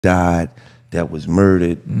died, that was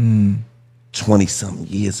murdered 20-something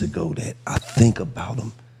years ago, that I think about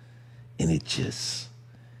them, and it just,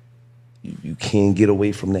 you can't get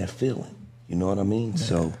away from that feeling. You know what I mean? Yeah.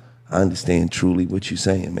 So I understand truly what you're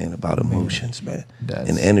saying, man, about emotions, man.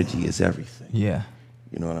 And energy is everything. Yeah.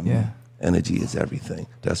 You know what I mean? Yeah. Energy is everything.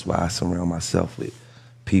 That's why I surround myself with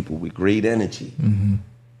people with great energy.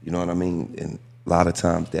 You know what I mean? And a lot of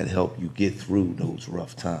times that help you get through those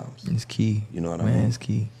rough times. It's key. You know what I mean? It's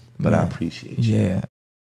key. But I appreciate you. Yeah.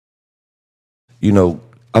 You know,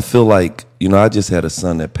 I feel like, you know, I just had a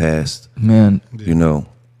son that passed. Man. You know,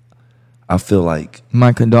 I feel like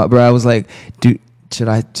my bro, I was like, dude, should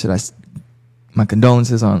I my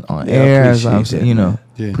condolences on air, as I'm saying, you know.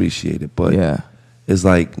 Yeah. Appreciate it. But yeah, it's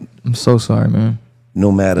like, I'm so sorry, man.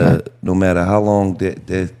 No matter how long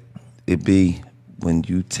that it be, when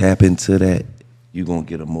you tap into that, you're gonna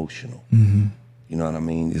get emotional. You know what I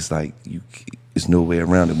mean? It's like there's no way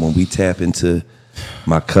around it. When we tap into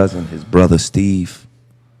my cousin, his brother Steve,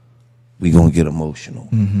 we gonna get emotional.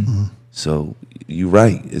 So you're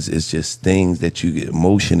right. It's just things that you get.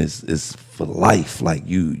 Emotion is for life. Like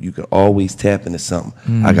you can always tap into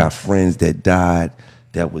something. I got friends that died,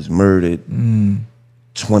 that was murdered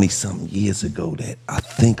 20-something years ago, that I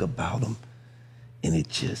think about them, and it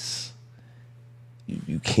just,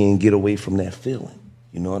 you can't get away from that feeling.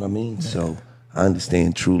 You know what I mean? Yeah. So I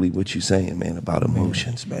understand truly what you're saying, man, about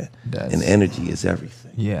emotions, man. And energy is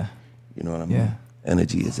everything. Yeah. You know what I mean? Yeah.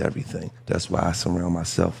 Energy is everything. That's why I surround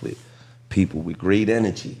myself with people with great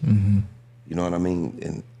energy. You know what I mean?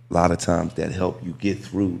 And a lot of times that help you get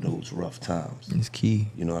through those rough times. It's key.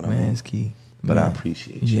 You know what I mean? It's key. But I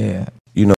appreciate you. Yeah.